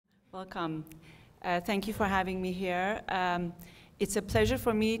Welcome. Thank you for having me here. It's a pleasure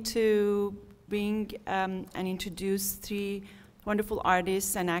for me to bring and introduce three wonderful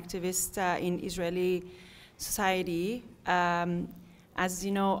artists and activists in Israeli society. As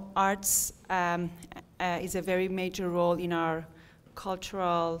you know, arts is a very major role in our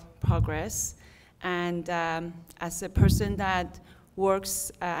cultural progress. And as a person that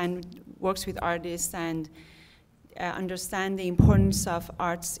works with artists and understand the importance of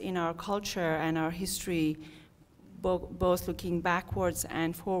arts in our culture and our history, both looking backwards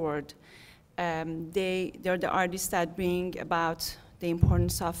and forward, they're the artists that bring about the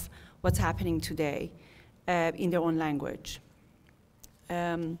importance of what's happening today in their own language.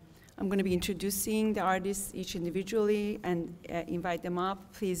 I'm going to be introducing the artists each individually and invite them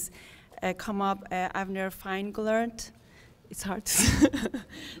up. Please come up, Avner Faingulernt. It's hard to say.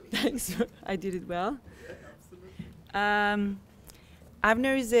 Thanks, I did it well. Avner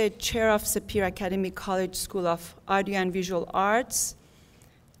is a chair of Sapir Academic College School of Audio and Visual Arts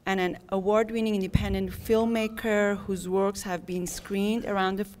and an award-winning independent filmmaker whose works have been screened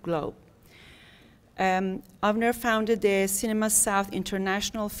around the globe. Avner founded the Cinema South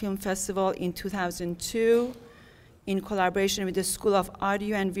International Film Festival in 2002 in collaboration with the School of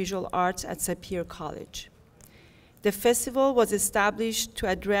Audio and Visual Arts at Sapir College. The festival was established to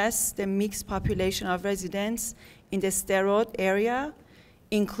address the mixed population of residents in the Sderot area,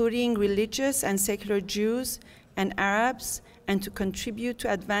 including religious and secular Jews and Arabs, and to contribute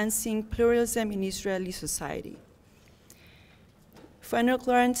to advancing pluralism in Israeli society.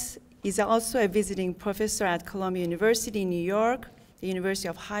 Faingulernt is also a visiting professor at Columbia University in New York, the University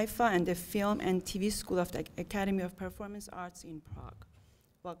of Haifa, and the Film and TV School of the Academy of Performance Arts in Prague.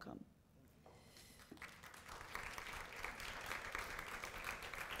 Welcome.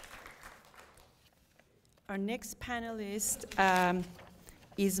 Our next panelist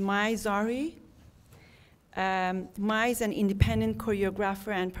is Zarhy. Mai is an independent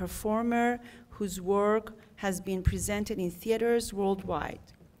choreographer and performer whose work has been presented in theaters worldwide.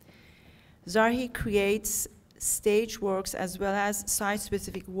 Zarhy creates stage works as well as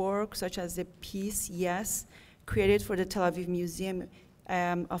site-specific work, such as the piece Yes, created for the Tel Aviv Museum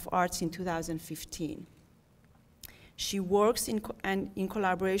of Arts in 2015. She works in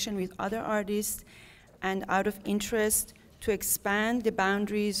collaboration with other artists and out of interest to expand the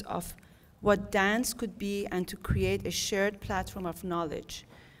boundaries of what dance could be and to create a shared platform of knowledge,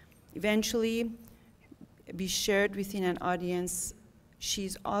 eventually be shared within an audience.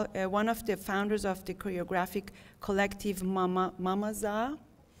 She's one of the founders of the choreographic collective MAMAZA,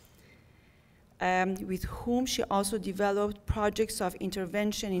 with whom she also developed projects of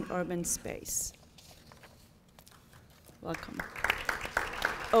intervention in urban space. Welcome.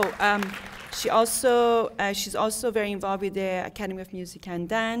 She's also very involved with the Academy of Music and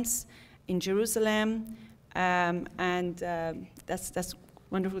Dance in Jerusalem, and that's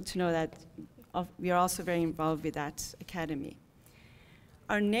wonderful to know that we are also very involved with that academy.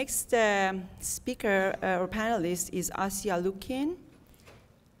 Our next speaker or panelist is Asya Lukin.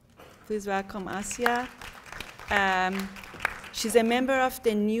 Please welcome Asya. She's a member of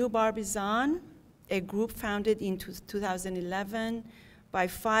the new Barbizon, a group founded in 2011 by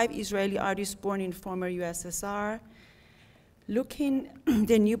 5 Israeli artists born in former USSR. Lukin,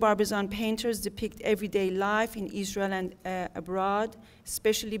 the new Barbizon painters depict everyday life in Israel and abroad,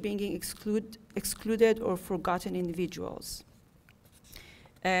 especially bringing excluded or forgotten individuals,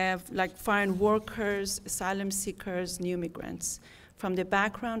 like foreign workers, asylum seekers, new migrants, from the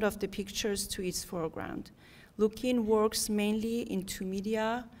background of the pictures to its foreground. Lukin works mainly in 2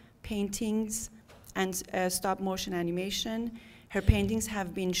 media, paintings, and stop-motion animation. Her paintings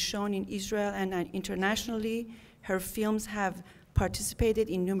have been shown in Israel and internationally. Her films have participated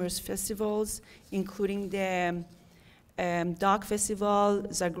in numerous festivals, including the Dog Festival,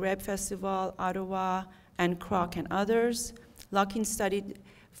 Zagreb Festival, Ottawa, and Croc, and others. Lukin studied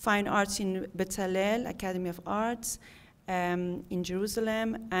fine arts in Bezalel Academy of Arts in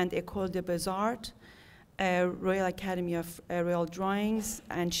Jerusalem and École des Beaux-Arts, Royal Academy of Royal Drawings,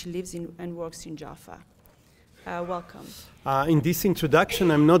 and she lives and works in Jaffa. Welcome. In this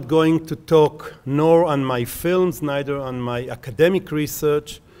introduction, I'm not going to talk nor on my films, neither on my academic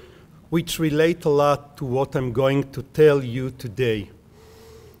research, which relate a lot to what I'm going to tell you today.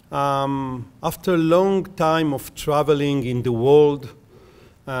 After a long time of traveling in the world,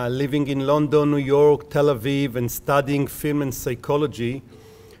 living in London, New York, Tel Aviv, and studying film and psychology,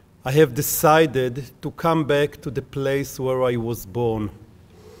 I have decided to come back to the place where I was born,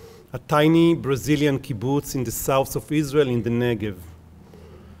 a tiny Brazilian kibbutz in the south of Israel in the Negev,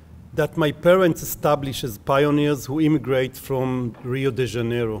 that my parents established as pioneers who immigrate from Rio de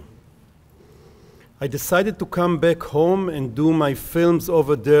Janeiro. I decided to come back home and do my films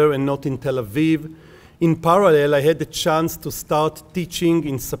over there and not in Tel Aviv. In parallel, I had the chance to start teaching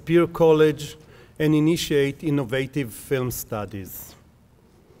in Sapir College and initiate innovative film studies.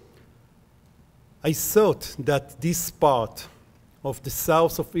 I thought that this part of the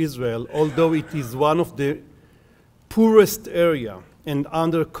south of Israel, although it is one of the poorest area and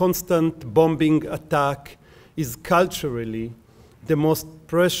under constant bombing attack, is culturally the most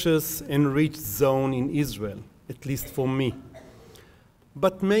precious and rich zone in Israel, at least for me.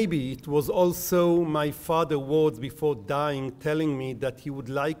 But maybe it was also my father's words before dying telling me that he would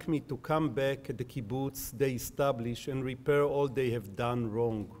like me to come back at the kibbutz they established and repair all they have done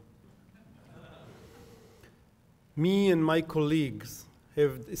wrong. Me and my colleagues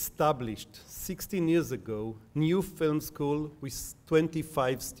have established 16 years ago new film school with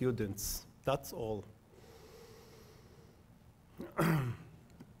 25 students. That's all.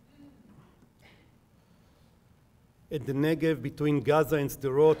 At the Negev between Gaza and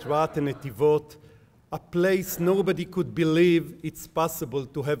Sderot, Rat and Netivot, a place nobody could believe it's possible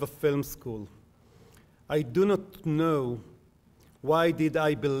to have a film school. I do not know why did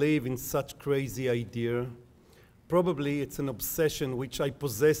I believe in such crazy idea. Probably it's an obsession which I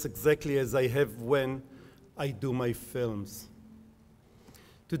possess exactly as I have when I do my films.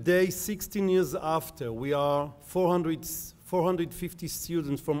 Today, 16 years after, we are 450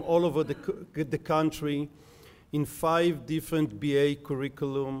 students from all over the country in 5 different BA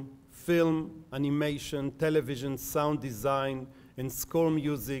curriculum: film, animation, television, sound design, and score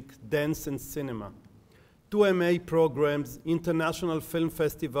music, dance and cinema. 2 MA programs, International Film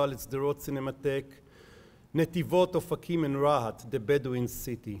Festival at Sderot Cinematheque, Netivot, Ofakim, and Rahat, the Bedouin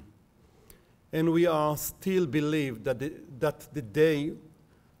city. And we are still believe that the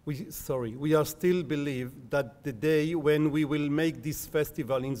day when we will make this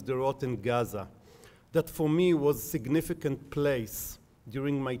festival in Sderot and Gaza, that for me was a significant place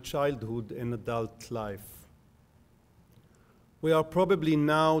during my childhood and adult life. We are probably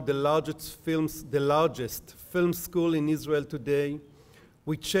now the largest film school in Israel today.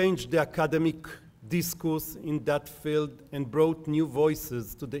 We changed the academic discourse in that field and brought new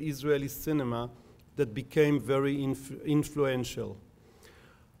voices to the Israeli cinema that became very influential.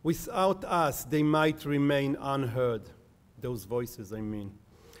 Without us, they might remain unheard, those voices, I mean.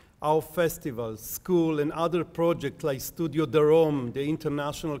 Our festivals, school, and other projects like Studio Darom, the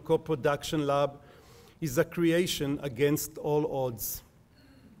International Co-Production Lab, is a creation against all odds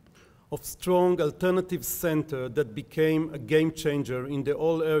of strong alternative center that became a game changer in the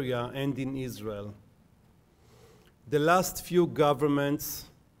whole area and in Israel. The last few governments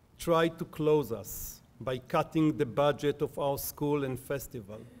tried to close us by cutting the budget of our school and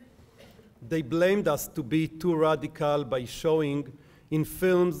festival. They blamed us to be too radical by showing in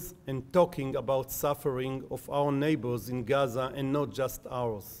films and talking about suffering of our neighbors in Gaza and not just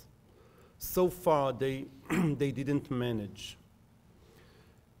ours. So far, they didn't manage.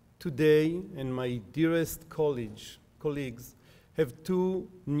 Today, and my dearest colleagues have 2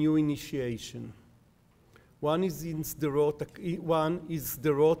 new initiations. One is Sderot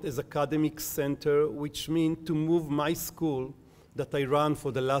as academic center, which means to move my school that I run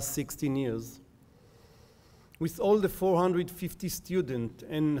for the last 16 years, with all the 450 students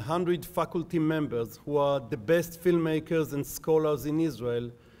and 100 faculty members who are the best filmmakers and scholars in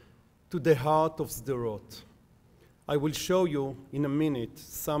Israel, to the heart of Sderot. I will show you in a minute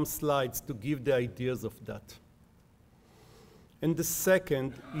some slides to give the ideas of that. And the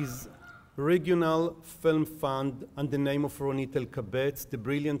second is Regional Film Fund under the name of Ronit Elkabetz, the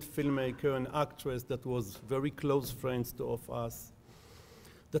brilliant filmmaker and actress that was very close friends of us,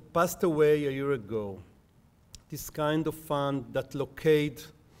 that passed away a year ago. This kind of fund that located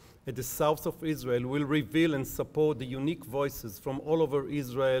at the south of Israel will reveal and support the unique voices from all over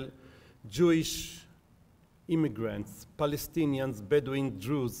Israel, Jewish immigrants, Palestinians, Bedouin,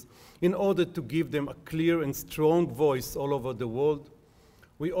 Druze, in order to give them a clear and strong voice all over the world.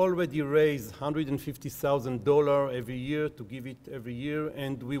 We already raise $150,000 every year to give it every year,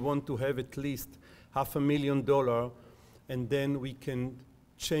 and we want to have at least $500,000, and then we can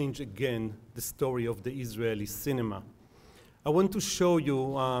change again the story of the Israeli cinema. I want to show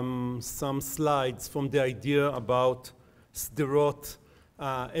you some slides from the idea about Sderot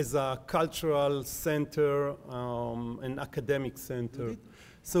as a cultural center, an academic center.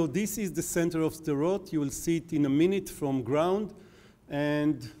 So this is the center of Sderot. You will see it in a minute from ground.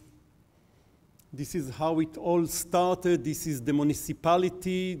 And this is how it all started. This is the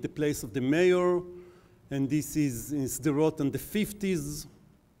municipality, the place of the mayor. And this is in Sderot in the 50s.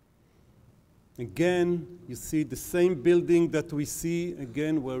 Again, you see the same building that we see.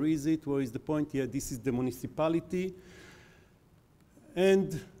 Again, where is it? Where is the point? Yeah, this is the municipality.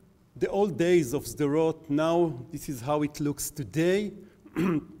 And the old days of Sderot, now this is how it looks today.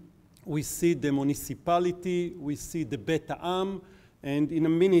 We see the municipality, we see the Bet Am, and in a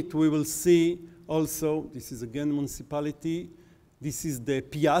minute we will see also, this is again municipality, this is the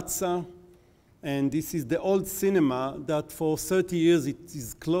piazza, and this is the old cinema that for 30 years it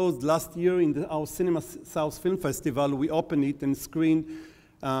is closed. Last year in our Cinema South Film Festival, we opened it and screened,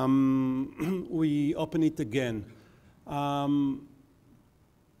 we open it again.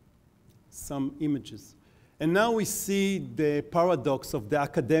 Some images. And now we see the paradox of the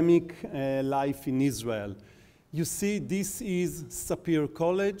academic life in Israel. You see, this is Sapir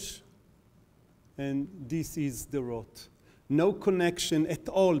College, and this is Sderot. No connection at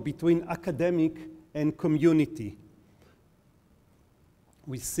all between academic and community.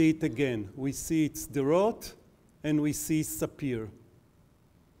 We see it again. We see it's Sderot, and we see Sapir.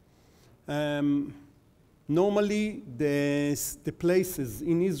 Normally, the places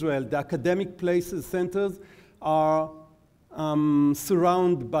in Israel, the academic places, centers, are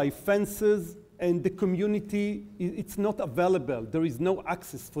surrounded by fences, and the community, it's not available. There is no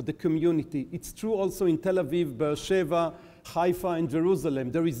access for the community. It's true also in Tel Aviv, Beersheba, Haifa, and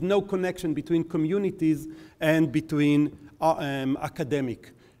Jerusalem. There is no connection between communities and between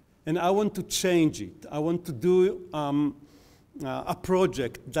academic. And I want to change it. I want to do a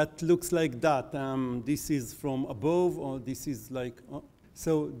project that looks like that. This is from above, or this is like,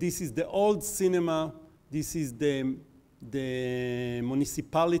 so this is the old cinema, this is the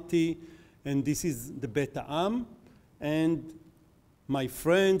municipality, and this is the Bet Am. And my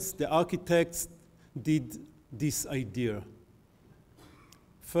friends, the architects, did this idea.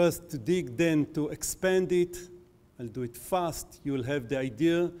 First to dig, then to expand it. I'll do it fast. You will have the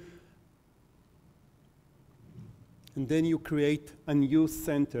idea. And then you create a new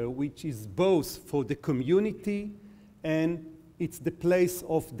center, which is both for the community, and it's the place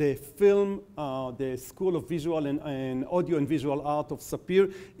of the film, the School of Visual and Audio and Visual Art of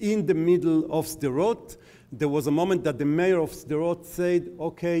Sapir, in the middle of Sderot. There was a moment that the mayor of Sderot said,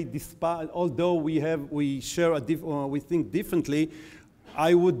 okay, despite, although we share we think differently,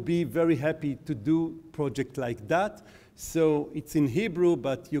 I would be very happy to do a project like that. So it's in Hebrew,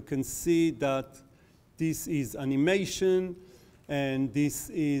 but you can see that this is animation, and this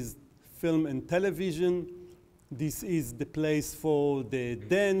is film and television. This is the place for the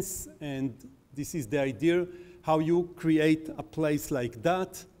dance, and this is the idea, how you create a place like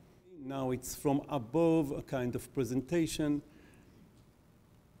that. Now it's from above, a kind of presentation.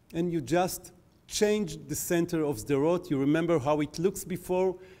 And you just change the center of Sderot. You remember how it looks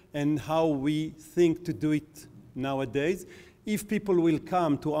before and how we think to do it nowadays. If people will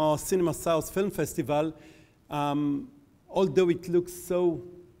come to our Cinema South Film Festival, although it looks so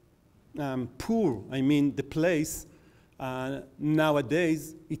poor, I mean, the place,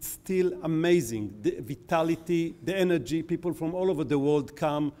 nowadays, it's still amazing. The vitality, the energy, people from all over the world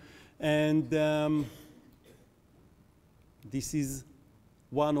come, and this is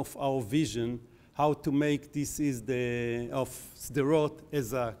one of our vision, how to make this is of Sderot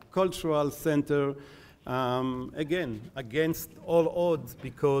as a cultural center, again, against all odds,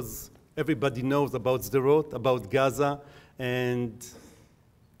 because everybody knows about Sderot, about Gaza, and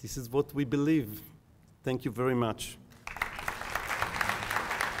this is what we believe. Thank you very much.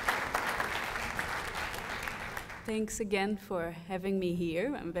 Thanks again for having me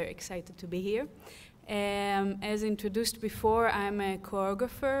here. I'm very excited to be here. As introduced before, I'm a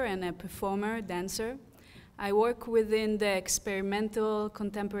choreographer and a performer, dancer. I work within the experimental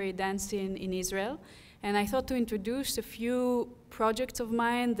contemporary dance scene in Israel, and I thought to introduce a few projects of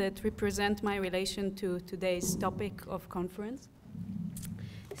mine that represent my relation to today's topic of conference.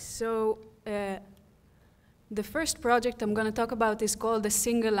 So the first project I'm going to talk about is called The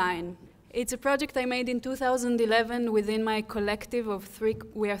Single Line. It's a project I made in 2011 within my collective of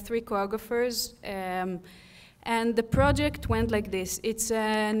we are three choreographers. And the project went like this. It's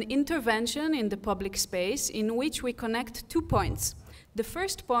an intervention in the public space in which we connect 2 points. The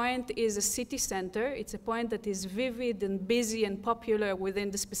first point is a city center. It's a point that is vivid and busy and popular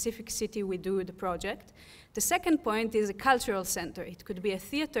within the specific city we do the project. The second point is a cultural center. It could be a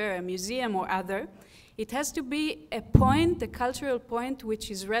theater, a museum, or other. It has to be a point, a cultural point, which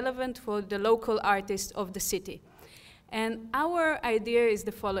is relevant for the local artists of the city. And our idea is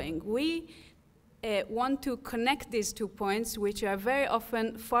the following. We want to connect these 2 points, which are very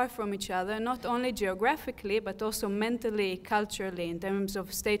often far from each other, not only geographically, but also mentally, culturally, in terms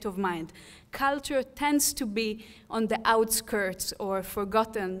of state of mind. Culture tends to be on the outskirts or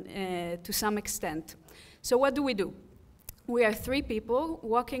forgotten to some extent. So what do? We are 3 people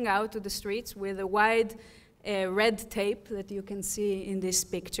walking out to the streets with a wide red tape that you can see in this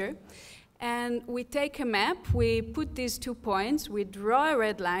picture. And we take a map, we put these 2 points, we draw a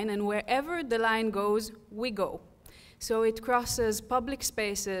red line, and wherever the line goes, we go. So it crosses public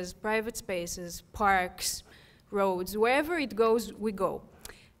spaces, private spaces, parks, roads. Wherever it goes, we go.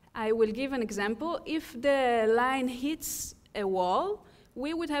 I will give an example. If the line hits a wall,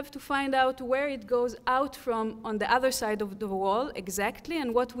 we would have to find out where it goes out from on the other side of the wall exactly,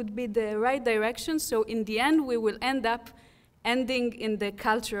 and what would be the right direction. So in the end, we will end up ending in the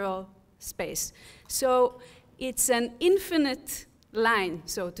cultural space. So it's an infinite line,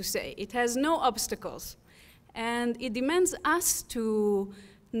 so to say. It has no obstacles. And it demands us to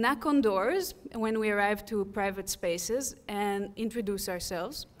knock on doors when we arrive to private spaces and introduce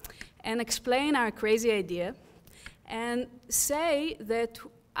ourselves and explain our crazy idea and say that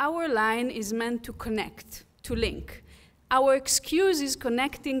our line is meant to connect, to link. Our excuse is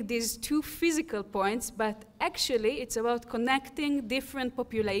connecting these 2 physical points, but actually it's about connecting different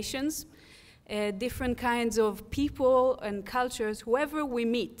populations, different kinds of people and cultures, whoever we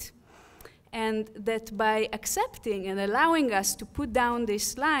meet. And that by accepting and allowing us to put down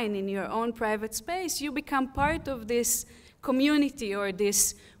this line in your own private space, you become part of this community or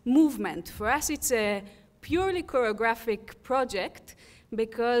this movement. For us, it's a purely choreographic project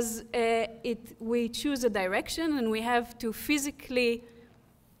because we choose a direction and we have to physically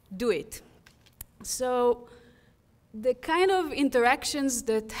do it. So the kind of interactions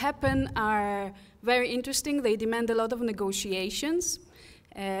that happen are very interesting. They demand a lot of negotiations,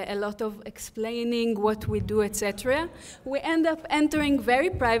 a lot of explaining what we do, etc. We end up entering very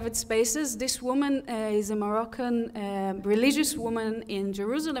private spaces. This woman is a Moroccan religious woman in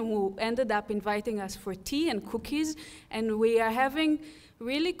Jerusalem who ended up inviting us for tea and cookies, and we are having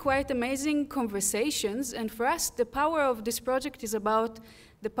really quite amazing conversations. And for us, the power of this project is about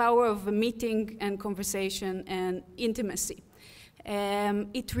the power of a meeting and conversation and intimacy.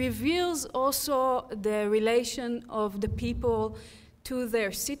 It reveals also the relation of the people to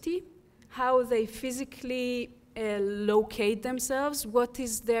their city, how they physically locate themselves, what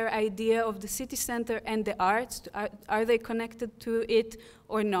is their idea of the city center and the arts, are they connected to it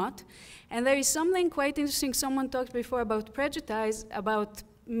or not? And there is something quite interesting, someone talked before about prejudice, about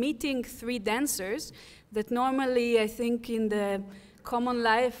meeting 3 dancers that normally I think in the common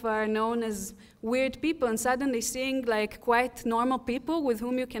life are known as weird people, and suddenly seeing like quite normal people with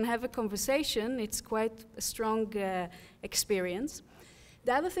whom you can have a conversation, it's quite a strong experience.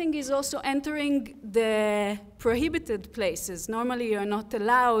 The other thing is also entering the prohibited places. Normally you're not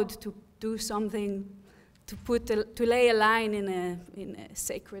allowed to do something, to lay a line in a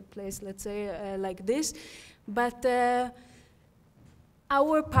sacred place, let's say, like this. But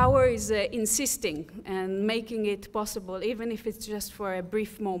our power is insisting and making it possible, even if it's just for a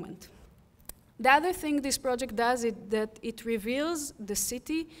brief moment. The other thing this project does is that it reveals the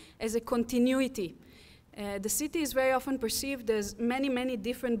city as a continuity. The city is very often perceived as many, many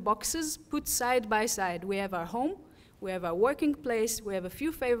different boxes put side by side. We have our home, we have our working place, we have a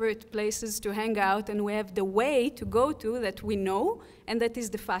few favorite places to hang out, and we have the way to go to that we know, and that is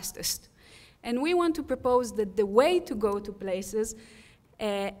the fastest. And we want to propose that the way to go to places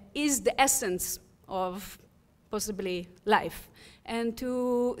is the essence of possibly life, and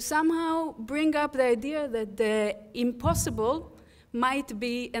to somehow bring up the idea that the impossible might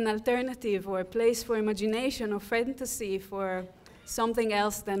be an alternative or a place for imagination or fantasy for something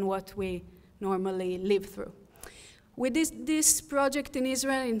else than what we normally live through. We did this project in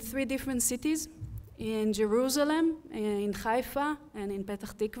Israel in 3 different cities, in Jerusalem, in Haifa, and in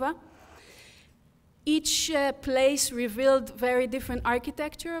Petah Tikva. Each place revealed very different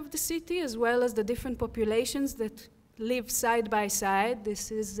architecture of the city, as well as the different populations that live side by side.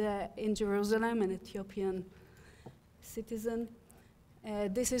 This is in Jerusalem, an Ethiopian citizen.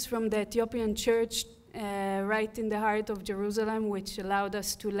 This is from the Ethiopian church right in the heart of Jerusalem, which allowed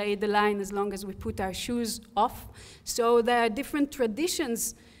us to lay the line as long as we put our shoes off. So there are different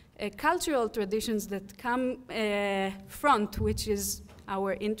traditions, cultural traditions that come front, which is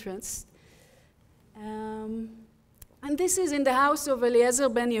our interest. And this is in the house of Eliezer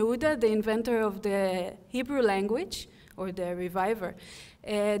ben Yehuda, the inventor of the Hebrew language, or the reviver.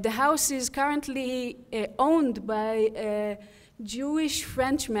 The house is currently owned by Jewish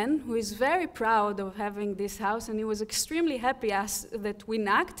Frenchman who is very proud of having this house, and he was extremely happy that we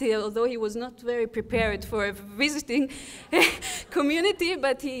knocked, although he was not very prepared for a visiting community,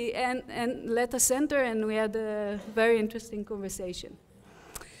 but he let us enter, and we had a very interesting conversation.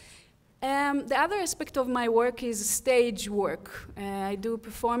 The other aspect of my work is stage work. I do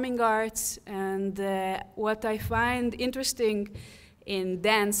performing arts, and what I find interesting in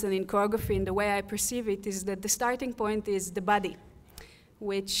dance and in choreography, in the way I perceive it, is that the starting point is the body,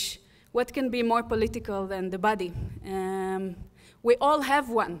 what can be more political than the body? We all have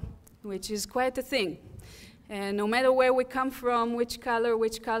one, which is quite a thing. No matter where we come from, which color,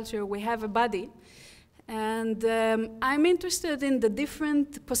 which culture, we have a body. And I'm interested in the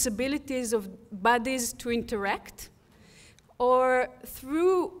different possibilities of bodies to interact, or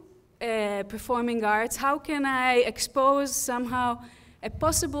through performing arts, how can I expose somehow a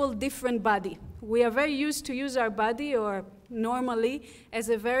possible different body? We are very used to use our body, or normally, as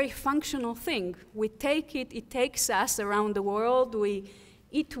a very functional thing. We take it, it takes us around the world, we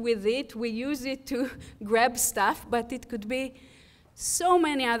eat with it, we use it to grab stuff, but it could be so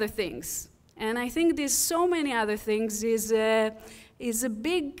many other things. And I think these so many other things is a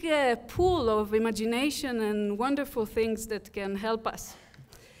big pool of imagination and wonderful things that can help us.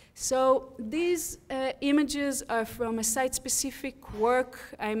 So these images are from a site-specific work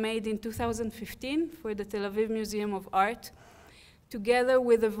I made in 2015 for the Tel Aviv Museum of Art, together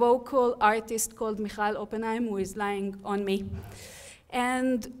with a vocal artist called Michal Oppenheim, who is lying on me.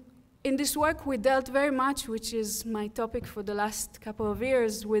 And in this work, we dealt very much, which is my topic for the last couple of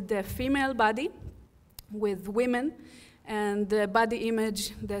years, with the female body, with women, and the body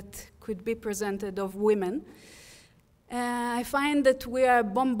image that could be presented of women. I find that we are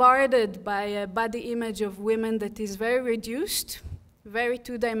bombarded by a body image of women that is very reduced, very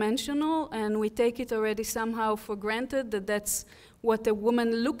two-dimensional, and we take it already somehow for granted that that's what a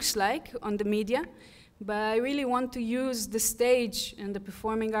woman looks like on the media. But I really want to use the stage and the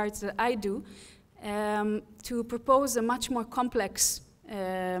performing arts that I do to propose a much more complex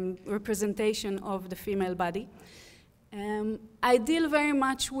representation of the female body. I deal very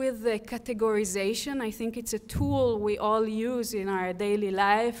much with the categorization. I think it's a tool we all use in our daily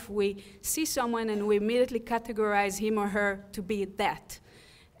life. We see someone and we immediately categorize him or her to be that.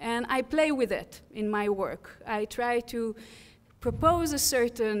 And I play with it in my work. I try to propose a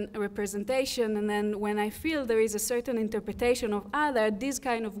certain representation, and then when I feel there is a certain interpretation of these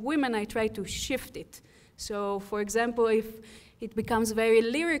kind of women, I try to shift it. So, for example, if it becomes very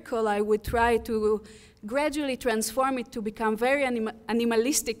lyrical, I would try to gradually transform it to become very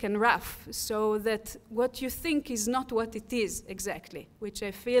animalistic and rough, so that what you think is not what it is exactly, which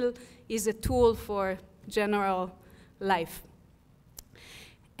I feel is a tool for general life.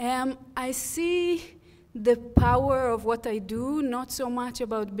 I see the power of what I do, not so much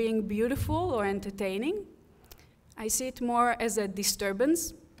about being beautiful or entertaining. I see it more as a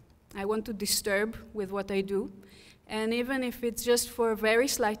disturbance. I want to disturb with what I do. And even if it's just for a very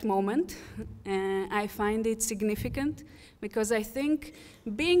slight moment, I find it significant, because I think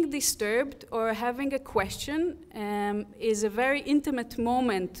being disturbed or having a question is a very intimate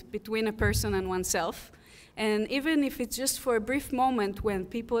moment between a person and oneself. And even if it's just for a brief moment, when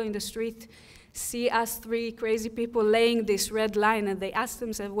people in the street see us three crazy people laying this red line and they ask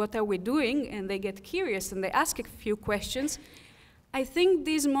themselves, what are we doing? And they get curious and they ask a few questions. I think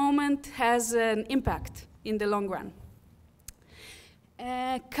this moment has an impact in the long run.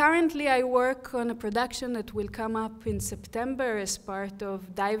 Currently, I work on a production that will come up in September as part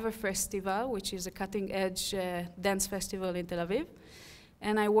of Diver Festival, which is a cutting-edge dance festival in Tel Aviv.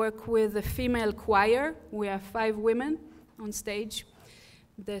 And I work with a female choir. We are 5 women on stage,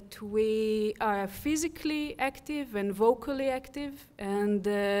 that we are physically active and vocally active. And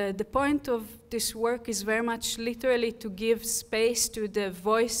the point of this work is very much literally to give space to the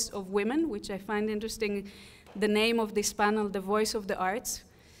voice of women, which I find interesting, the name of this panel, The Voice of the Arts,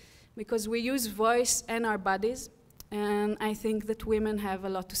 because we use voice and our bodies, and I think that women have a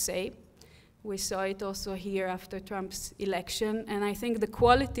lot to say. We saw it also here after Trump's election, and I think the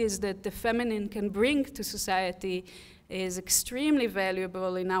qualities that the feminine can bring to society is extremely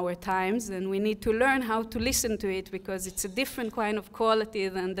valuable in our times, and we need to learn how to listen to it, because it's a different kind of quality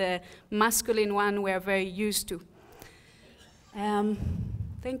than the masculine one we are very used to.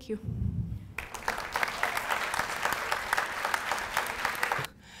 Thank you.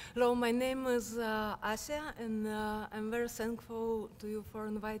 Hello, my name is Asya, and I'm very thankful to you for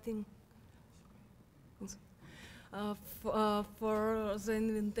inviting for the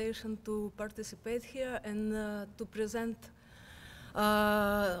invitation to participate here and to present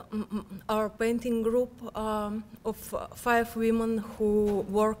our painting group of 5 women who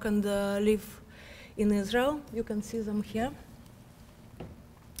work and live in Israel. You can see them here.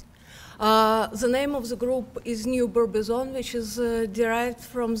 The name of the group is New Barbizon, which is derived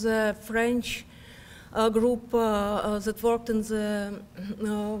from the French group that worked in the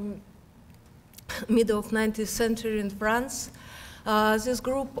middle of 19th century in France. This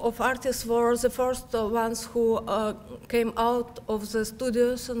group of artists were the first ones who came out of the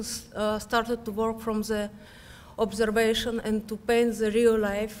studios and started to work from the observation and to paint the real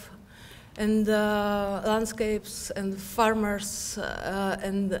life and landscapes and farmers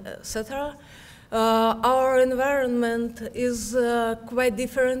and etc. Our environment is quite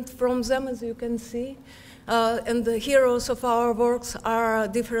different from them, as you can see. And the heroes of our works are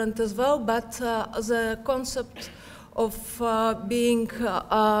different as well, but the concept of being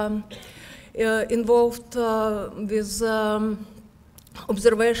involved with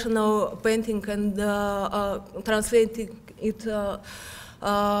observational painting and translating it, the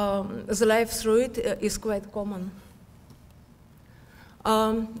life through it is quite common.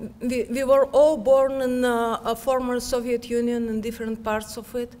 We were all born in a former Soviet Union in different parts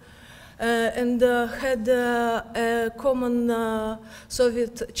of it, and had a common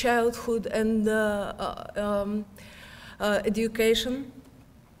Soviet childhood and education.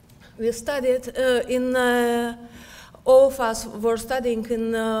 We studied all of us were studying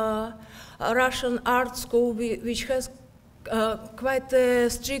in a Russian art school, which has quite a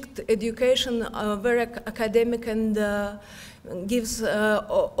strict education, very academic, and gives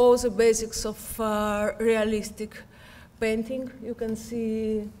all the basics of realistic painting. You can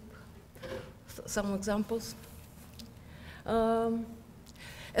see some examples.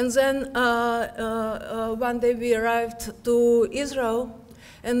 And then one day we arrived to Israel,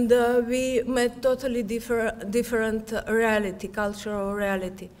 and we met totally different reality, cultural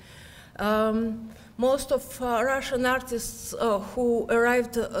reality. Most of Russian artists who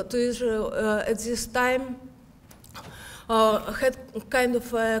arrived to Israel at this time had kind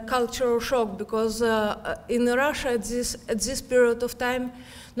of a cultural shock, because in Russia at this period of time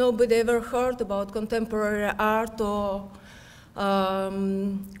nobody ever heard about contemporary art or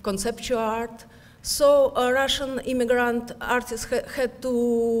conceptual art. So Russian immigrant artists had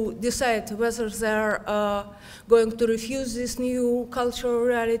to decide whether they're going to refuse this new cultural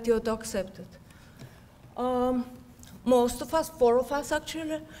reality or to accept it. Most of us, 4 of us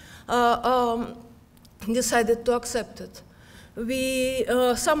actually, decided to accept it.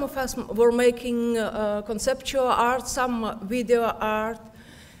 Some of us were making conceptual art, some video art,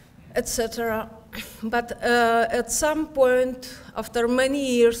 etc. But at some point, after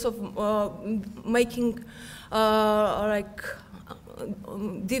many years of making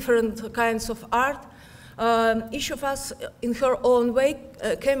different kinds of art, each of us, in her own way,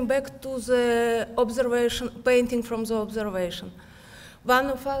 came back to the observation, painting from the observation.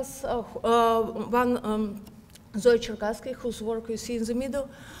 One of us, Zoe Cherkassky, whose work you see in the middle,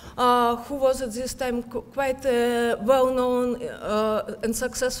 who was at this time quite a well-known and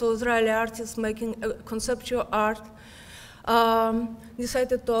successful Israeli artist making conceptual art,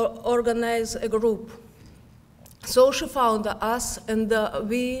 decided to organize a group. So she found us, and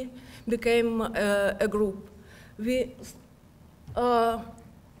we became a group. We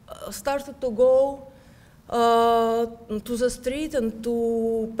started to go to the street and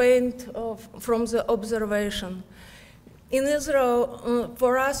to paint from the observation. In Israel,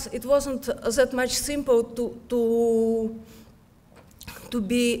 for us, it wasn't that much simple to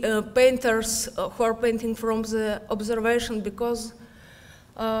be painters who are painting from the observation, because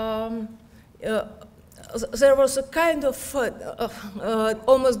there was a kind of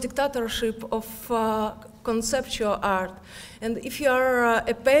almost dictatorship of conceptual art. And if you are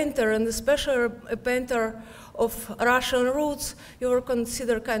a painter, and especially a painter of Russian roots, you were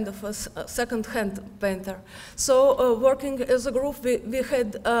considered kind of a second-hand painter. So working as a group, we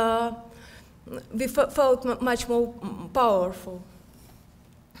felt much more powerful.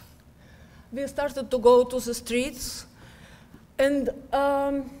 We started to go to the streets, and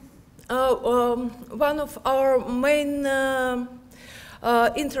one of our main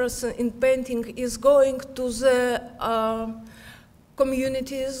interests in painting is going to the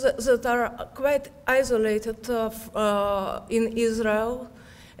communities that are quite isolated in Israel,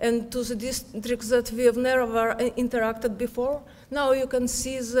 and to the districts that we have never interacted before. Now you can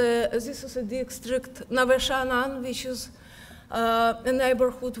see this is a district, Nave Sha'anan, which is a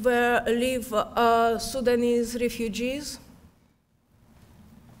neighborhood where live Sudanese refugees.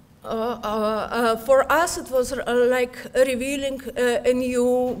 for us, it was like revealing a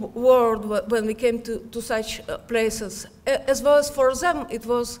new world when we came to such places. As well as for them, it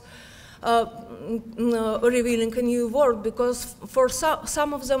was revealing a new world, because for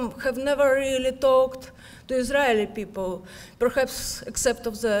some of them have never really talked to Israeli people, perhaps except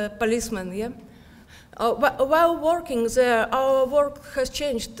of the policemen, yeah? While working there, our work has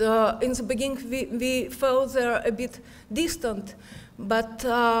changed. In the beginning, we felt they're a bit distant, but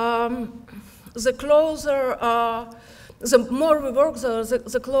the closer, the more we work there,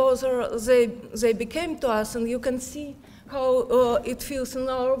 the closer they became to us, and you can see how it feels in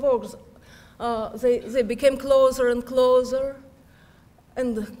our works. They became closer and closer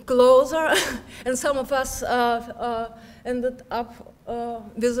and closer, and some of us ended up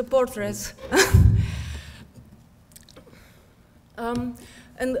with the portraits.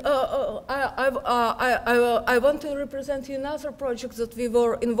 And I want to represent you another project that we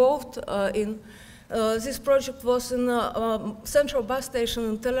were involved in. This project was in a central bus station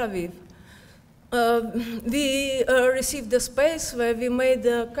in Tel Aviv. We received a space where we made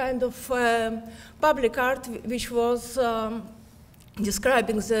a kind of public art which was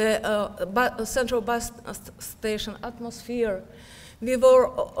describing the central bus station atmosphere. We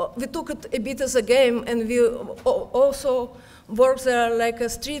took it a bit as a game, and we also worked there like a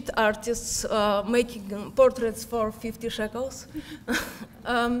street artists making portraits for 50 shekels.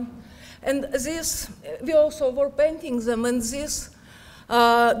 And this, we also were painting them, and this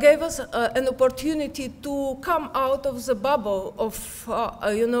gave us an opportunity to come out of the bubble of,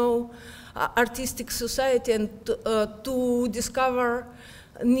 you know, artistic society, and to discover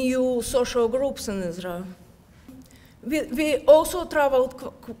new social groups in Israel. We also traveled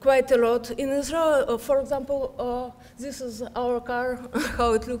quite a lot in Israel. For example, this is our car,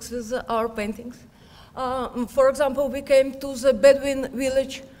 how it looks with our paintings. For example, we came to the Bedouin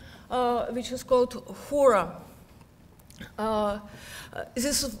village, which is called Hura.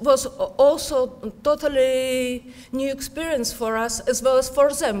 This was also a totally new experience for us, as well as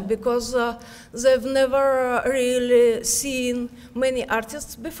for them, because they've never really seen many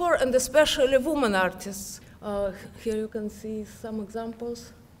artists before, and especially women artists. Here you can see some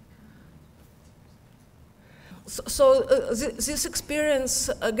examples. So this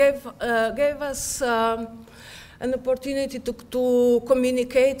experience gave us an opportunity to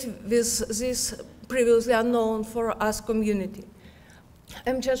communicate with this previously unknown for us community.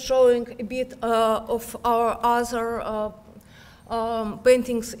 I'm just showing a bit of our other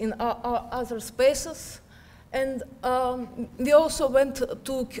paintings in our other spaces. And we also went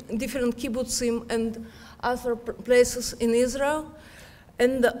to different kibbutzim and other places in Israel.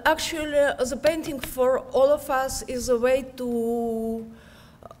 And actually, the painting for all of us is a way to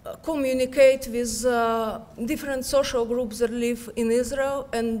communicate with different social groups that live in Israel,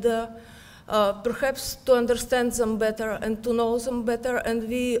 and perhaps to understand them better and to know them better. And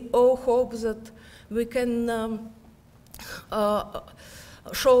we all hope that we can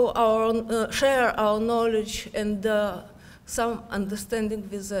share our knowledge and some understanding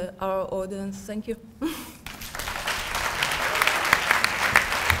with our audience. Thank you.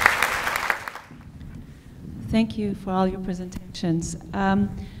 Thank you for all your presentations.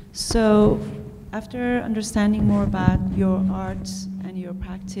 So after understanding more about your art and your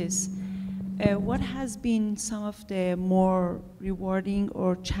practice, what has been some of the more rewarding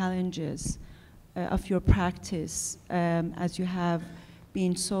or challenges of your practice as you have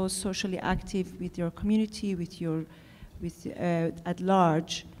been so socially active with your community, at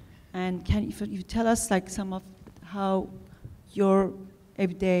large? And if you tell us like some of how your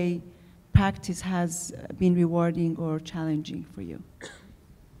everyday practice has been rewarding or challenging for you?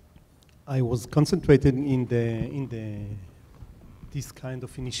 I was concentrated in this kind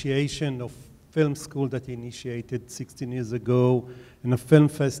of initiation of film school that I initiated 16 years ago, and a film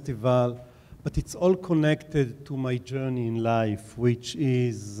festival, but it's all connected to my journey in life, which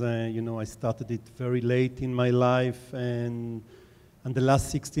is, you know, I started it very late in my life, and in the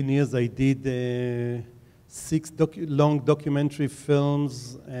last 16 years I did 6 long documentary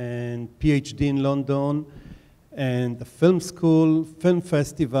films and PhD in London, and a film school, film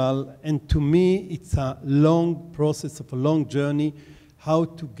festival, and to me it's a long process of a long journey how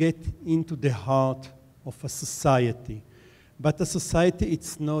to get into the heart of a society. But a society,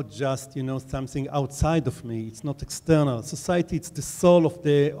 it's not just, you know, something outside of me, it's not external. Society, it's the soul of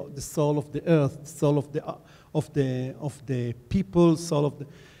the soul of the earth, the soul of the people, soul of the.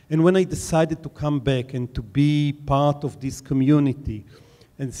 And when I decided to come back and to be part of this community,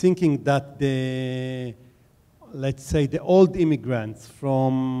 and thinking that let's say the old immigrants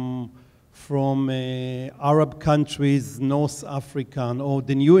from from Arab countries, North African, or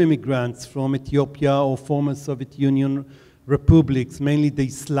the new immigrants from Ethiopia or former Soviet Union republics, mainly the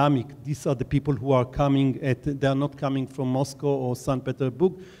Islamic. These are the people who are coming they are not coming from Moscow or St.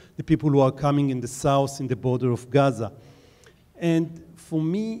 Petersburg, the people who are coming in the south, in the border of Gaza. And for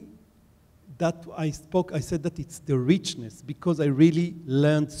me, that I said that it's the richness, because I really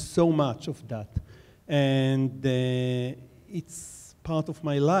learned so much of that. And it's part of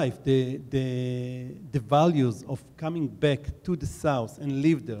my life, the values of coming back to the south and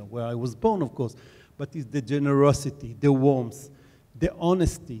live there, where I was born, of course, but it's the generosity, the warmth, the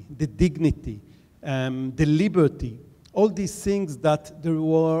honesty, the dignity, the liberty, all these things that these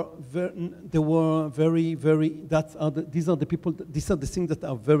are the things that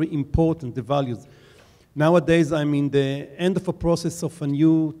are very important, the values. Nowadays, I'm in the end of a process of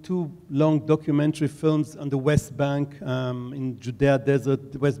two long documentary films on the West Bank, in Judea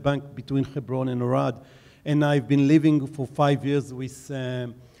Desert, the West Bank between Hebron and Arad. And I've been living for 5 years with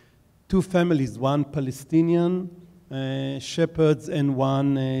two families, one Palestinian shepherds and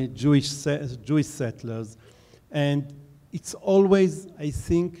one Jewish settlers. And it's always, I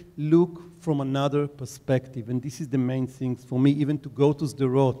think, look from another perspective. And this is the main thing for me, even to go to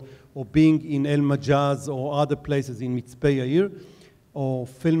Sderot, or being in El Majaz or other places in Mitzpeh Yair, or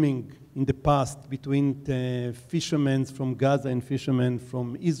filming in the past between fishermen from Gaza and fishermen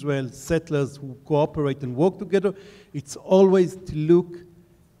from Israel, settlers who cooperate and work together. It's always to look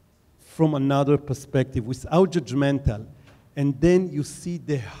from another perspective, without judgmental. And then you see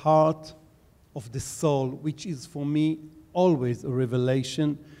the heart of the soul, which is for me always a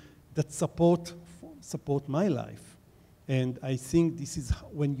revelation that support my life. And I think this is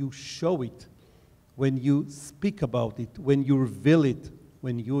when you show it, when you speak about it, when you reveal it,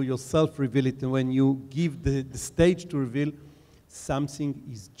 when you yourself reveal it, and when you give the stage to reveal, something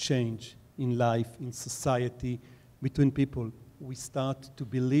is changed in life, in society, between people. We start to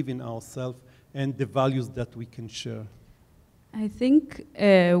believe in ourselves and the values that we can share. I think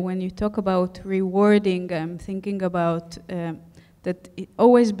when you talk about rewarding, I'm thinking about that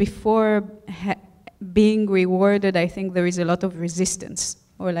always before being rewarded, I think there is a lot of resistance.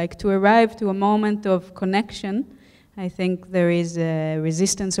 Or like to arrive to a moment of connection, I think there is a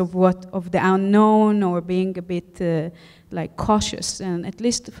resistance of the unknown, or being a bit like cautious. And at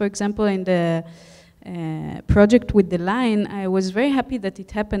least, for example, in the project with the line, I was very happy that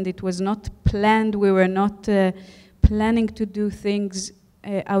it happened. It was not planned. We were not planning to do things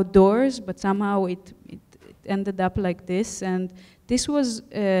outdoors, but somehow it ended up like this. And this was,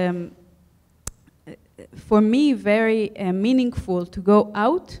 for me, very meaningful to go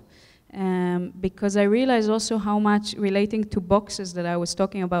out, because I realized also how much, relating to boxes that I was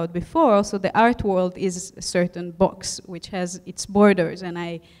talking about before, also the art world is a certain box which has its borders, and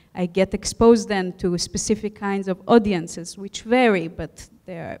I get exposed then to specific kinds of audiences which vary, but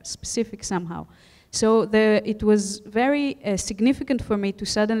they are specific somehow. So it was very significant for me to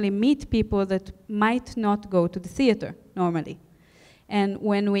suddenly meet people that might not go to the theater normally. And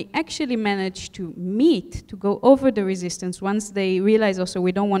when we actually managed to meet, to go over the resistance, once they realize also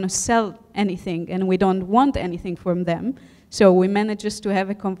we don't want to sell anything and we don't want anything from them, so we managed just to have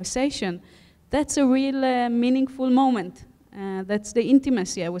a conversation, that's a real meaningful moment. That's the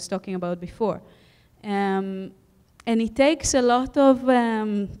intimacy I was talking about before. And it takes a lot of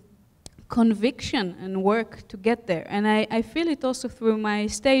conviction and work to get there. And I feel it also through my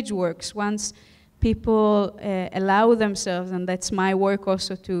stage works. Once people allow themselves, and that's my work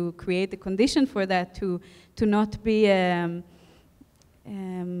also to create the condition for that, to not be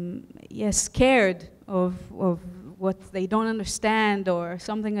scared of what they don't understand or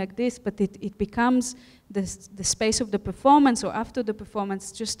something like this, but it becomes the space of the performance, or after the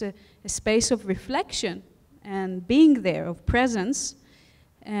performance, just a space of reflection and being there, of presence.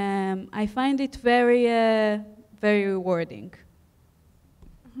 I find it very, very rewarding.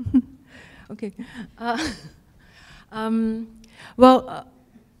 Okay. One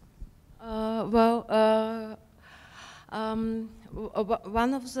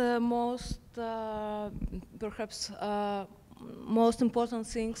of the most, perhaps, most important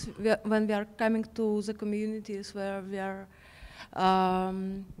things when we are coming to the communities where we are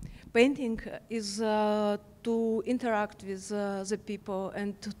painting is to interact with the people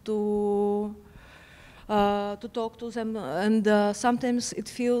and to talk to them, and sometimes it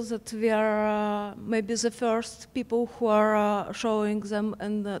feels that we are maybe the first people who are showing them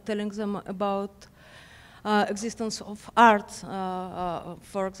and telling them about existence of art.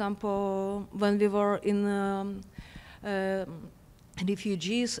 For example, when we were in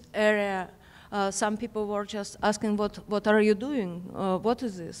refugees area, some people were just asking, what are you doing? What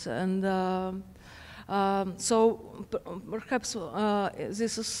is this? And so perhaps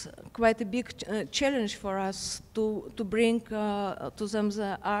this is quite a big challenge for us to bring to them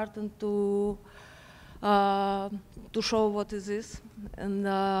the art and to show what is this. And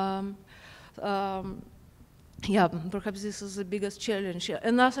yeah, perhaps this is the biggest challenge.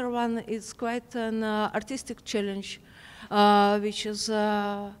 Another one is quite an artistic challenge, which is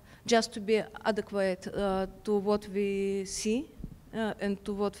just to be adequate to what we see and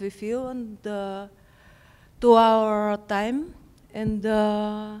to what we feel and to our time and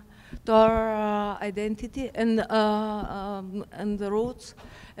to our identity and the roots.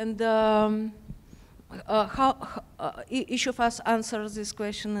 And how each of us answers this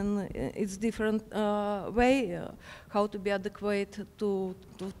question in its different way, how to be adequate to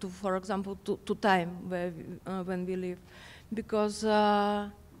for example, to time where when we live, because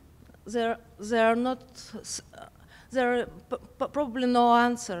there are probably no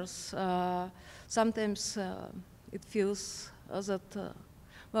answers. Sometimes it feels that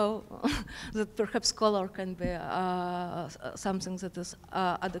well, that perhaps color can be something that is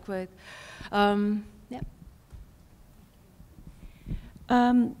adequate. Yeah.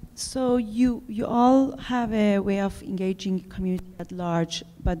 So you all have a way of engaging community at large,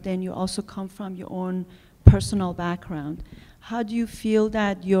 but then you also come from your own personal background. How do you feel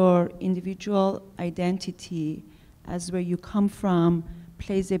that your individual identity, as where you come from,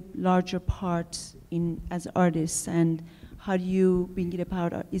 plays a larger part in as artists, and how do you bring it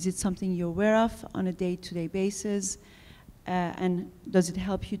about? Is it something you're aware of on a day-to-day basis? And does it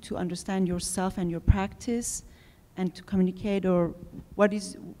help you to understand yourself and your practice and to communicate, or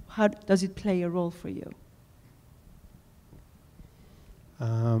how does it play a role for you?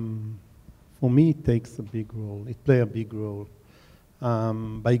 For me, it takes a big role. It plays a big role.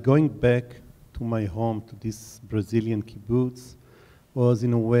 By going back to my home, to this Brazilian kibbutz, was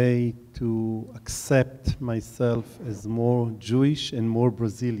in a way to accept myself as more Jewish and more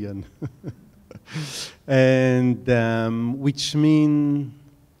Brazilian. And which means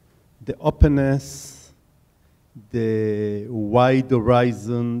the openness, the wide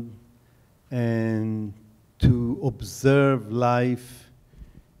horizon, and to observe life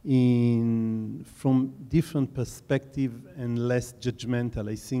from different perspective and less judgmental.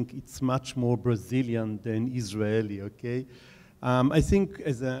 I think it's much more Brazilian than Israeli, okay? I think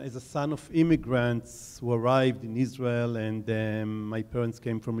as a son of immigrants who arrived in Israel, and my parents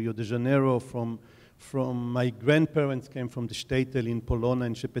came from Rio de Janeiro, from my grandparents came from the Shtetl in Polona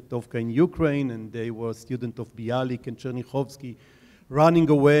and Shepetovka in Ukraine, and they were students of Bialik and Chernichovsky, running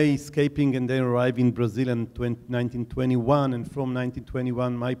away, escaping, and then arrived in Brazil in 1921. And from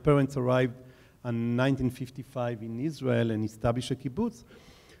 1921, my parents arrived in 1955 in Israel and established a kibbutz.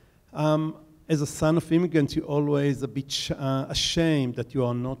 As a son of immigrants, you're always a bit ashamed that you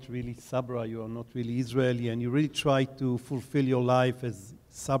are not really Sabra, you are not really Israeli, and you really try to fulfill your life as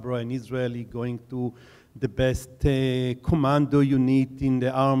Sabra and Israeli, going to the best commando unit in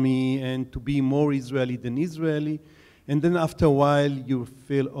the army and to be more Israeli than Israeli. And then after a while, you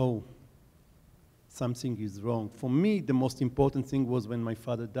feel, oh, something is wrong. For me, the most important thing was when my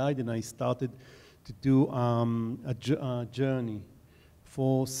father died and I started to do a journey.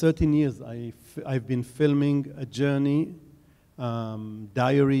 For 13 years, I've been filming a journey,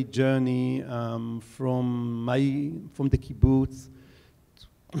 diary journey from the kibbutz,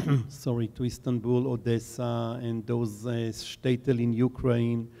 to Istanbul, Odessa, and those shtetl in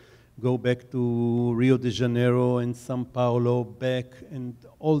Ukraine, go back to Rio de Janeiro and Sao Paulo, back, and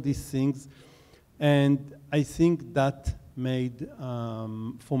all these things. And I think that made,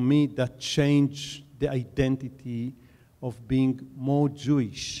 for me, that changed the identity of being more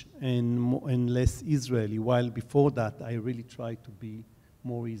Jewish and less Israeli, while before that I really tried to be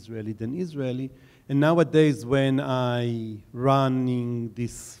more Israeli than Israeli. And nowadays when I running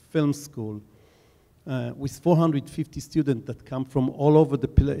this film school with 450 students that come from all over the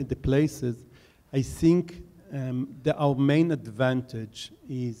places, I think that our main advantage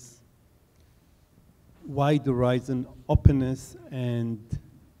is wide horizon, openness, and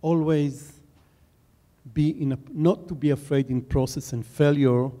always not to be afraid in process and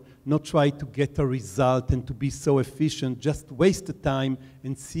failure, not try to get a result and to be so efficient, just waste the time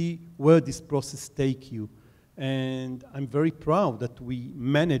and see where this process take you. And I'm very proud that we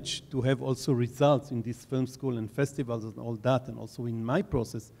managed to have also results in this film school and festivals and all that, and also in my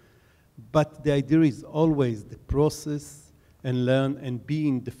process. But the idea is always the process and learn and be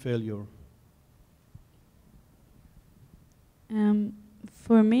in the failure.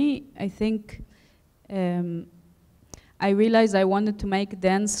 For me, I think I realized I wanted to make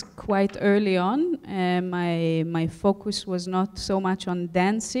dance quite early on. My focus was not so much on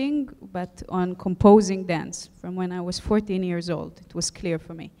dancing, but on composing dance. From when I was 14 years old, it was clear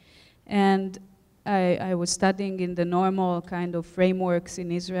for me. And I was studying in the normal kind of frameworks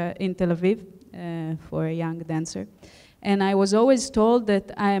in Israel, in Tel Aviv, for a young dancer. And I was always told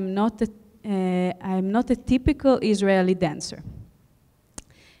that I am not a typical Israeli dancer.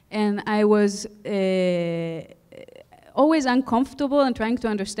 And I was always uncomfortable and trying to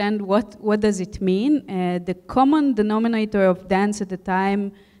understand what does it mean. The common denominator of dance at the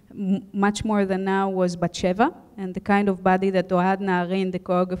time, much more than now, was Batsheva, and the kind of body that Nazarian, the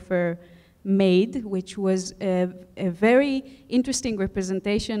choreographer, made, which was a very interesting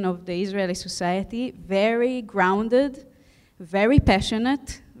representation of the Israeli society, very grounded, very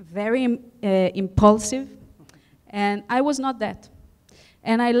passionate, very impulsive, and I was not that.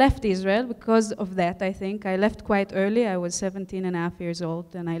 And I left Israel because of that, I think. I left quite early. I was 17 and a half years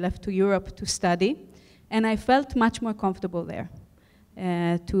old, and I left to Europe to study. And I felt much more comfortable there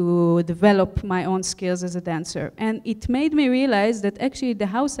to develop my own skills as a dancer. And it made me realize that actually the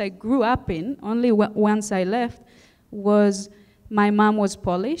house I grew up in, only once I left, was my mom was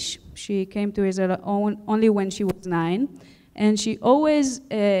Polish. She came to Israel only when she was 9. And she always,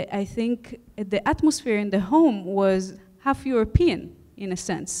 I think, the atmosphere in the home was half European, in a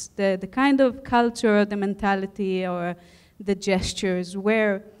sense. The kind of culture, the mentality, or the gestures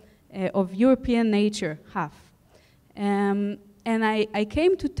were of European nature, half. And I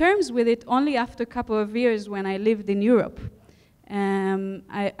came to terms with it only after a couple of years when I lived in Europe.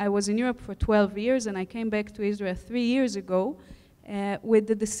 I was in Europe for 12 years, and I came back to Israel 3 years ago with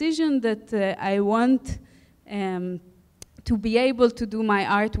the decision that I want to be able to do my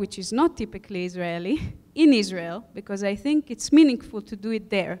art, which is not typically Israeli, in Israel, because I think it's meaningful to do it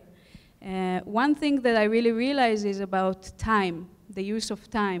there. One thing that I really realize is about time, the use of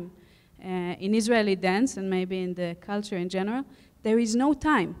time. In Israeli dance, and maybe in the culture in general, there is no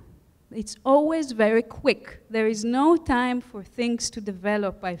time. It's always very quick. There is no time for things to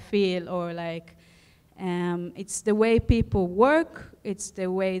develop, I feel, or like, it's the way people work, it's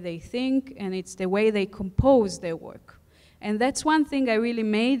the way they think, and it's the way they compose their work. And that's one thing I really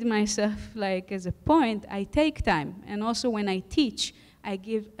made myself like as a point. I take time, and also when I teach, I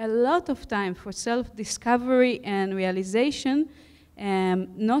give a lot of time for self-discovery and realization,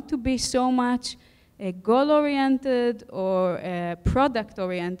 not to be so much goal-oriented or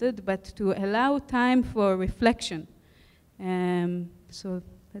product-oriented, but to allow time for reflection. So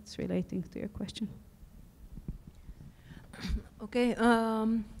that's relating to your question. Okay.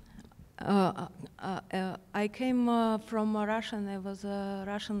 I came from Russia, and I was a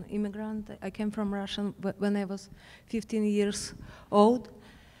Russian immigrant. I came from Russia when I was 15 years old.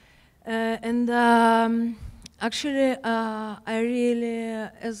 Actually, I really,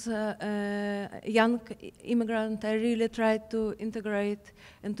 as a young immigrant, I really tried to integrate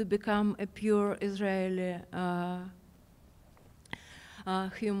and to become a pure Israeli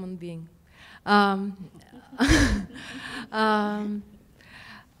human being.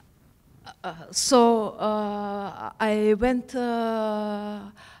 So I went,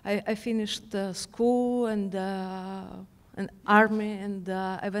 I finished school and an army, and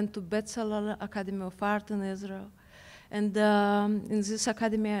I went to Sapir Academic of Art in Israel. And in this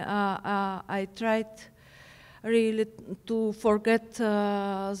academy, I tried really to forget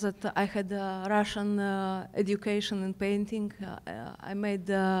that I had Russian education in painting. I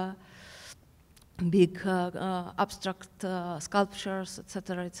made big abstract sculptures,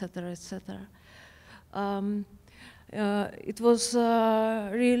 etc., etc., etc. It was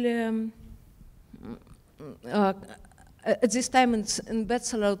really at this time in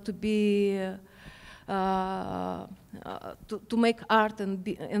Bachelor to be to make art and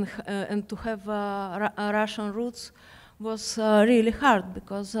to have Russian roots was really hard,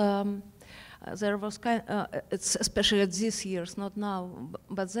 because there was it's especially at these years, not now,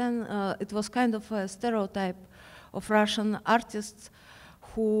 but then it was kind of a stereotype of Russian artists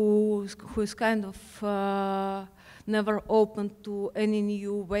who is kind of never open to any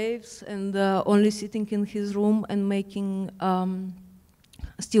new waves, and only sitting in his room and making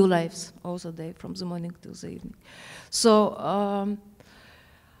still lifes all the day, from the morning to the evening. So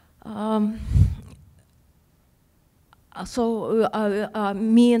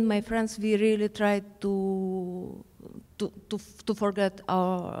me and my friends, we really tried to forget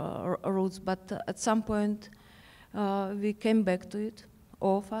our roots, but at some point we came back to it,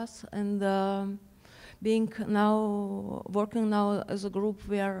 all of us, and working now as a group,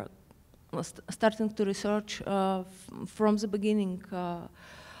 we are starting to research from the beginning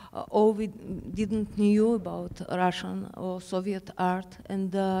all we didn't knew about Russian or Soviet art,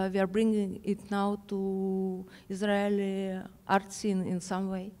 and we are bringing it now to Israeli art scene in some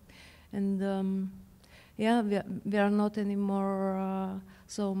way. And yeah, we are not anymore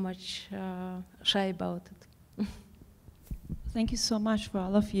so much shy about it. Thank you so much for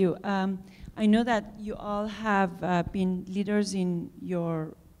all of you. I know that you all have been leaders in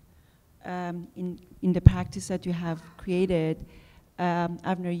your in the practice that you have created.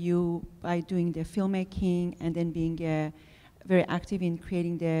 Avner, you by doing the filmmaking and then being very active in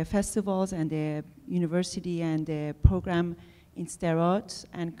creating the festivals and the university and the program in Sderot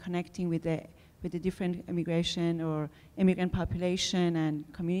and connecting with the different immigration or immigrant population and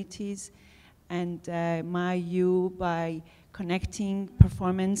communities. And you by connecting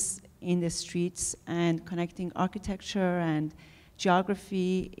performance in the streets and connecting architecture and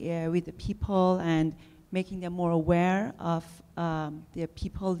geography with the people and making them more aware of the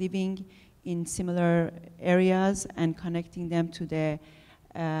people living in similar areas and connecting them to the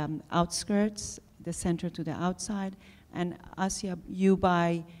outskirts, the center to the outside. And Asya, you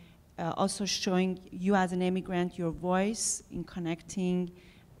by also showing you as an immigrant your voice in connecting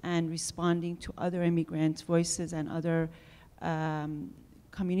and responding to other immigrant voices and other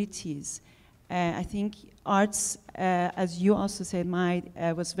communities. I think arts, as you also said,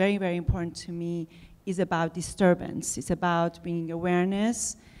 was very, very important to me, is about disturbance. It's about bringing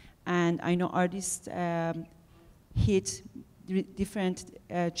awareness. And I know artists hit different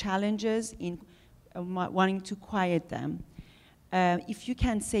challenges in wanting to quiet them. If you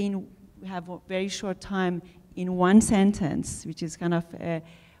can say, we have a very short time, in one sentence, which is kind of,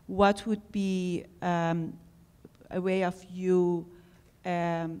 what would be a way of you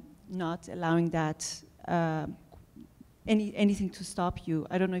not allowing that, anything to stop you?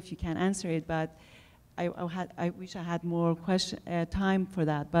 I don't know if you can answer it, but I wish I had more time for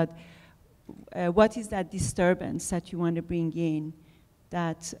that. But what is that disturbance that you want to bring in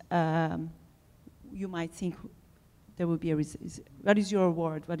that you might think there will be a what is your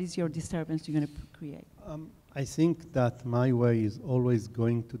word? What is your disturbance you're going to create? I think that my way is always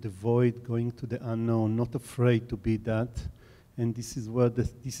going to the void, going to the unknown, not afraid to be that. And this is where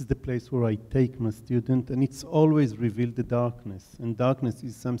this is the place where I take my student, and it's always reveal the darkness. And darkness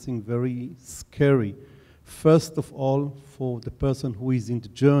is something very scary. First of all, for the person who is in the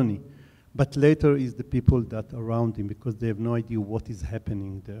journey, but later is the people that are around him, because they have no idea what is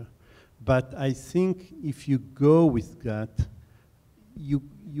happening there. But I think if you go with that, you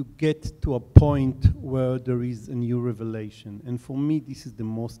get to a point where there is a new revelation. And for me, this is the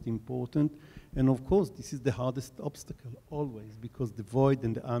most important. And of course, this is the hardest obstacle, always, because the void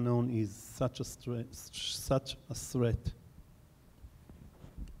and the unknown is such a threat.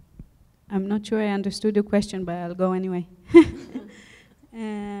 I'm not sure I understood the question, but I'll go anyway.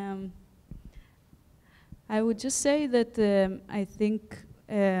 I would just say that I think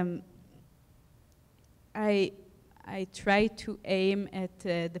I try to aim at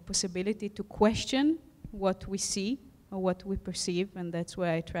the possibility to question what we see or what we perceive, and that's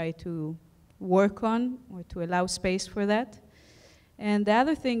where I try to work on, or to allow space for that. And the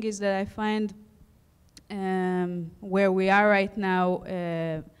other thing is that I find where we are right now,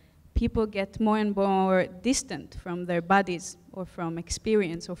 people get more and more distant from their bodies or from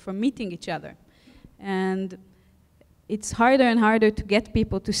experience or from meeting each other. And it's harder and harder to get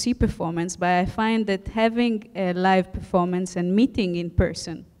people to see performance, but I find that having a live performance and meeting in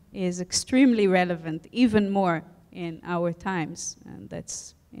person is extremely relevant, even more in our times. And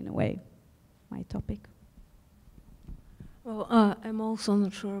that's, in a way, my topic. Well, I'm also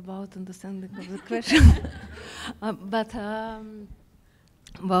not sure about understanding of the question.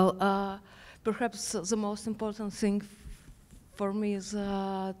 Perhaps the most important thing for me is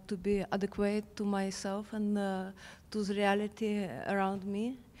to be adequate to myself and to the reality around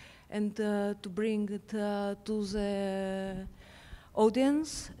me, and to bring it to the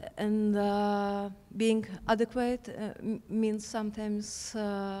audience. And being adequate means sometimes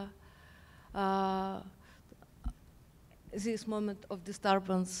this moment of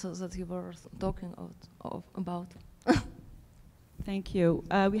disturbance that you were talking about. Thank you.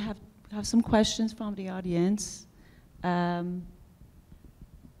 We have some questions from the audience.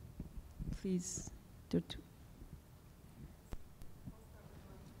 Please. Can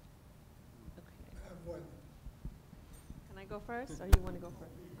I go first, or you want to go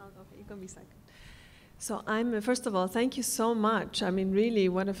first? Okay, you can be second. So first of all, thank you so much. I mean, really,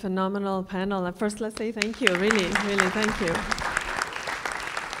 what a phenomenal panel. First, let's say thank you, really, really, thank you.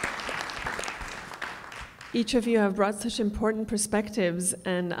 Each of you have brought such important perspectives,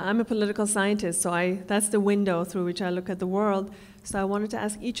 and I'm a political scientist, so that's the window through which I look at the world. So I wanted to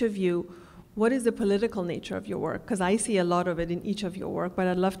ask each of you, what is the political nature of your work? Because I see a lot of it in each of your work, but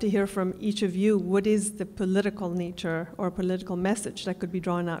I'd love to hear from each of you, what is the political nature or political message that could be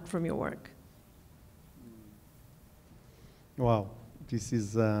drawn out from your work? Wow, this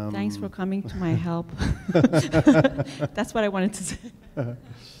is... Thanks for coming to my help. That's what I wanted to say.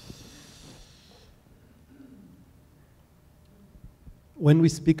 When we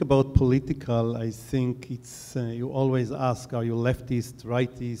speak about political, I think it's, you always ask, are you leftist,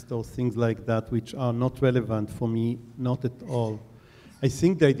 rightist, or things like that, which are not relevant for me, not at all. I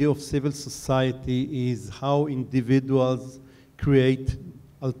think the idea of civil society is how individuals create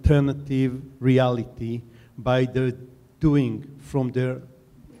alternative reality by their doing from the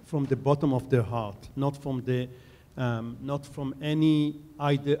bottom of their heart, not from any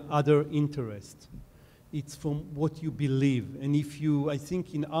other interest. It's from what you believe. And I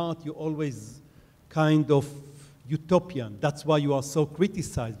think in art, you always kind of utopian. That's why you are so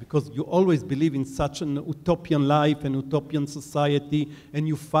criticized, because you always believe in such an utopian life and utopian society, and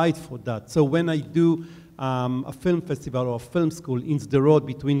you fight for that. So when I do a film festival or a film school in Sderot,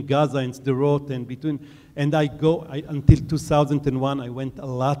 between Gaza and Sderot, and until 2001, I went a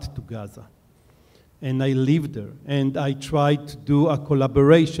lot to Gaza. And I lived there, and I tried to do a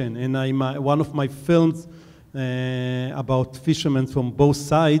collaboration, and one of my films about fishermen from both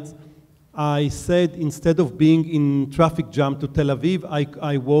sides, I said instead of being in traffic jam to Tel Aviv,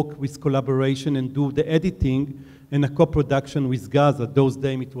 I work with collaboration and do the editing and a co-production with Gaza. Those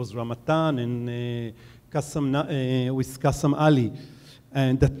days it was Ramatan and with Qassam Ali,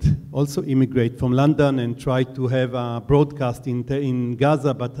 and that also immigrate from London and tried to have a broadcast in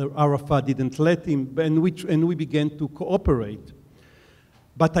Gaza, but Arafat didn't let him, and we began to cooperate.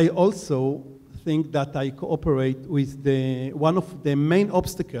 But I also think that I cooperate with one of the main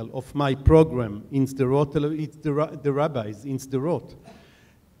obstacles of my program in Sderot, it's the rabbis in Sderot.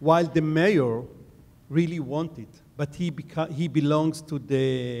 While the mayor really wanted, but he belongs to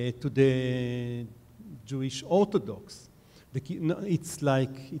the Jewish Orthodox.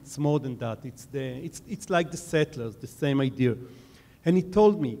 It's more than that. It's like the settlers, the same idea. And he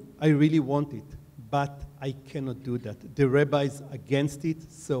told me, I really want it, but I cannot do that. The rabbis against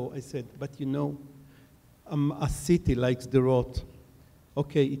it, so I said, but you know, a city like Sderot,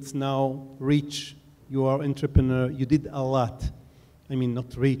 okay, it's now rich, you are entrepreneur, you did a lot. I mean,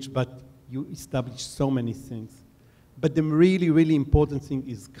 not rich, but you established so many things. But the really, really important thing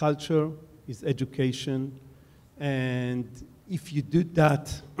is culture, is education, and if you do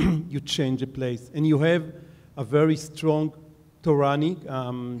that, you change a place. And you have a very strong Toranic,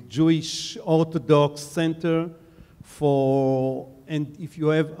 Jewish Orthodox center and if you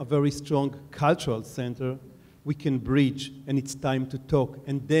have a very strong cultural center, we can bridge, and it's time to talk,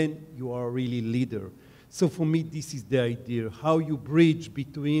 and then you are really leader. So for me, this is the idea, how you bridge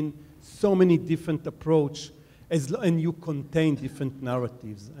between so many different approaches, and you contain different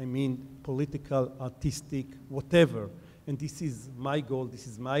narratives. I mean, political, artistic, whatever. And this is my goal, this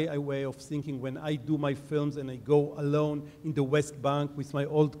is my way of thinking when I do my films and I go alone in the West Bank with my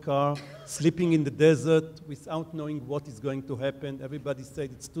old car, sleeping in the desert without knowing what is going to happen. Everybody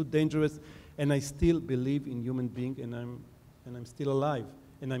said it's too dangerous, and I still believe in human being, and I'm still alive,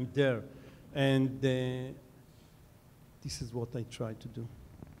 and I'm there. And this is what I try to do.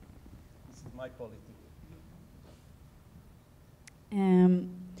 This is my politics.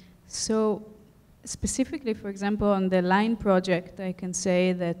 So specifically, for example, on the line project, I can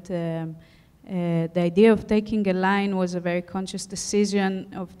say that the idea of taking a line was a very conscious decision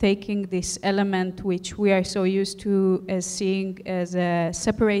of taking this element which we are so used to as seeing as a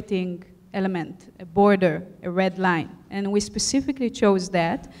separating element, a border, a red line. And we specifically chose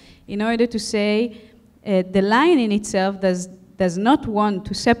that in order to say the line in itself does not want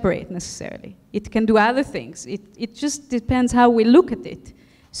to separate necessarily. It can do other things. It just depends how we look at it.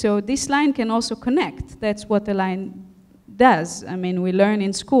 So this line can also connect. That's what a line does. I mean, we learn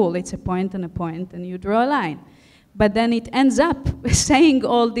in school, it's a point, and you draw a line. But then it ends up saying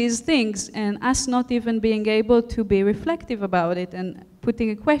all these things, and us not even being able to be reflective about it and putting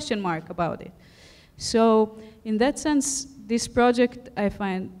a question mark about it. So in that sense, this project I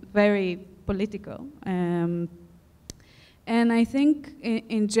find very political. And I think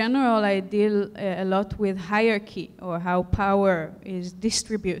in general I deal a lot with hierarchy, or how power is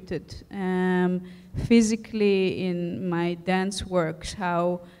distributed. Physically in my dance works,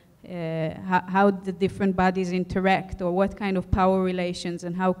 how the different bodies interact, or what kind of power relations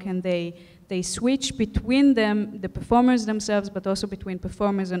and how can they they switch between them, the performers themselves, but also between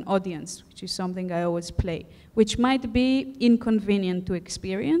performers and audience, which is something I always play, which might be inconvenient to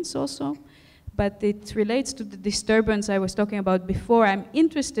experience also, but it relates to the disturbance I was talking about before. I'm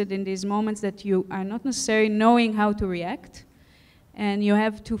interested in these moments that you are not necessarily knowing how to react, and you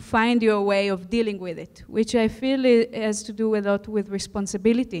have to find your way of dealing with it, which I feel has to do a lot with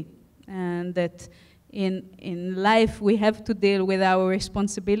responsibility, and that in life we have to deal with our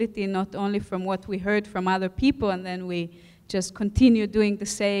responsibility not only from what we heard from other people and then we just continue doing the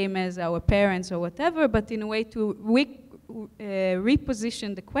same as our parents or whatever, but in a way to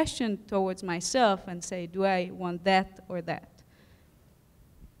reposition the question towards myself and say, do I want that or that?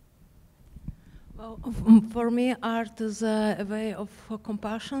 Well, for me, art is a way of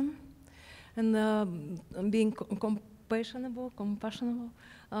compassion and being compassionable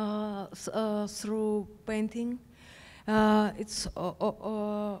through painting. It's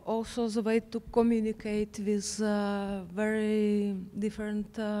also the way to communicate with very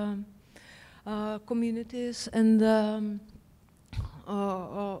different communities and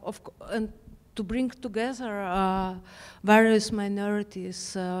and to bring together various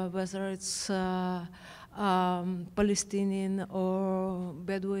minorities, whether it's Palestinian or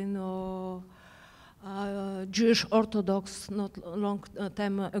Bedouin or Jewish Orthodox. Not a long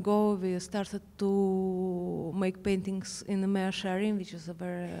time ago, we started to make paintings in Mea Shearim, which is a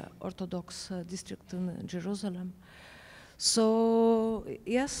very Orthodox district in Jerusalem. So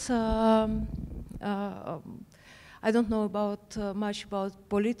yes, I don't know about much about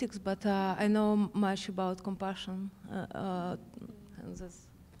politics, but I know much about compassion. And that's